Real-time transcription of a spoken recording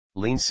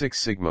Lean Six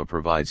Sigma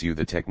provides you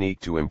the technique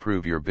to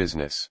improve your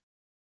business.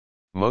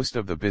 Most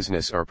of the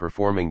business are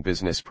performing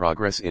business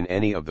progress in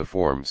any of the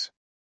forms.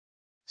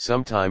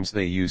 Sometimes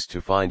they use to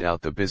find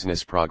out the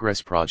business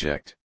progress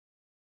project.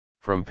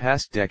 From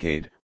past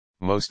decade,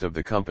 most of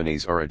the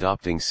companies are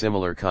adopting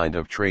similar kind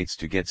of traits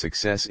to get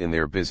success in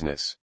their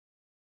business.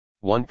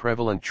 One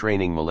prevalent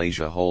training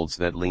Malaysia holds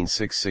that Lean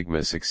Six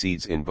Sigma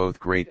succeeds in both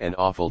great and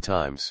awful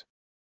times.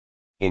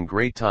 In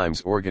great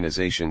times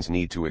organizations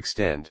need to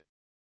extend.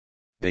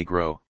 They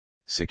grow,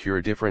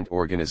 secure different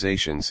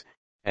organizations,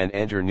 and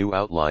enter new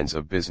outlines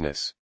of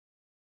business.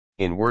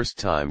 In worst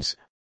times,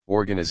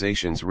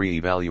 organizations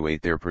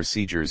re-evaluate their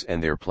procedures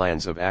and their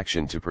plans of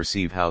action to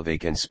perceive how they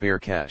can spare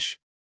cash.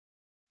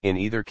 In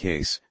either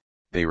case,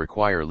 they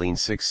require Lean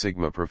Six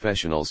Sigma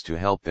professionals to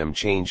help them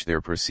change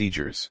their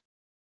procedures.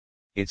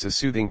 It's a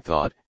soothing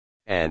thought,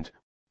 and,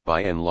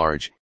 by and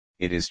large,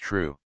 it is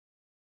true.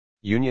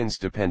 Unions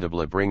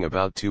dependably bring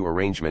about two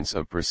arrangements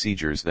of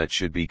procedures that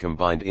should be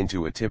combined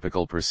into a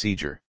typical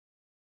procedure.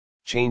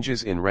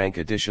 Changes in rank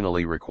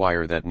additionally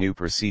require that new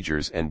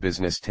procedures and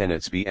business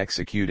tenets be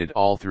executed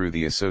all through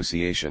the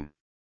association.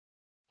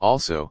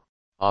 Also,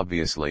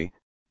 obviously,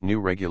 new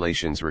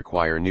regulations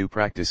require new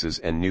practices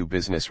and new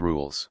business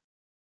rules.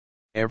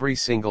 Every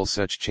single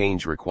such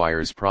change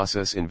requires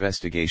process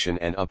investigation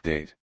and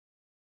update.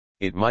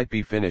 It might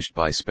be finished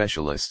by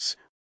specialists,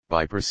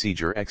 by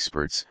procedure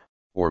experts,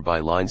 or by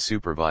line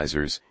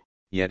supervisors,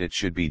 yet it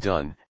should be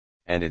done,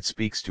 and it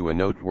speaks to a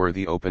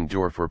noteworthy open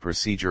door for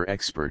procedure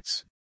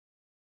experts.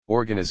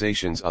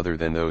 Organizations other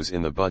than those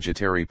in the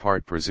budgetary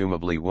part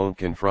presumably won't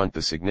confront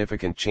the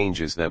significant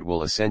changes that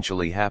will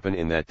essentially happen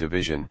in that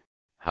division,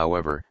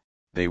 however,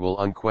 they will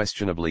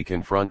unquestionably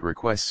confront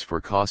requests for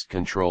cost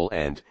control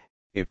and,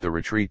 if the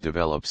retreat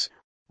develops,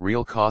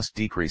 real cost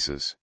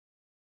decreases.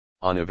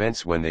 On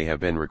events when they have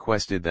been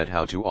requested that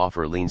how to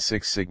offer Lean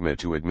Six Sigma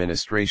to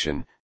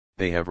administration,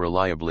 they have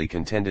reliably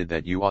contended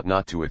that you ought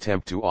not to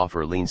attempt to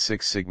offer Lean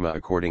Six Sigma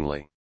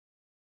accordingly.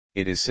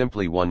 It is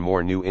simply one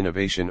more new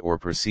innovation or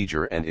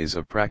procedure and is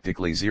of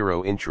practically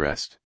zero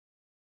interest.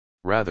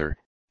 Rather,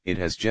 it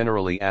has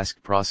generally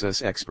asked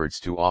process experts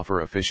to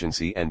offer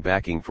efficiency and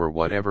backing for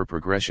whatever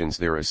progressions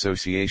their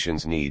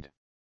associations need.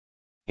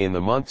 In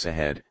the months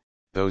ahead,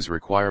 those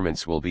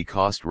requirements will be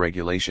cost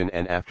regulation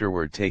and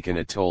afterward taken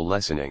a toll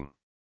lessening.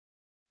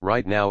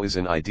 Right now is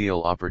an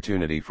ideal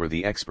opportunity for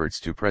the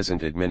experts to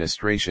present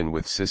administration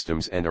with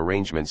systems and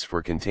arrangements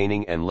for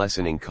containing and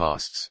lessening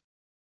costs.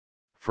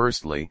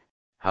 Firstly,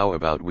 how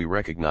about we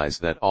recognize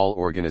that all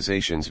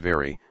organizations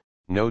vary,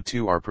 no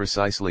two are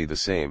precisely the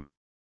same.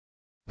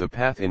 The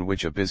path in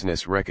which a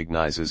business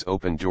recognizes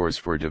open doors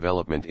for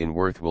development in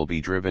worth will be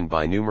driven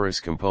by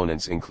numerous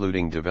components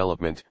including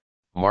development,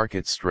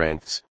 market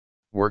strengths,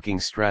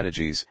 working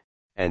strategies,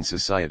 and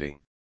society.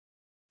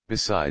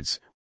 Besides,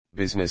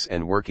 business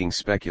and working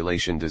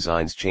speculation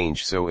designs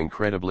change so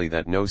incredibly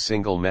that no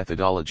single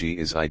methodology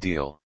is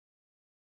ideal.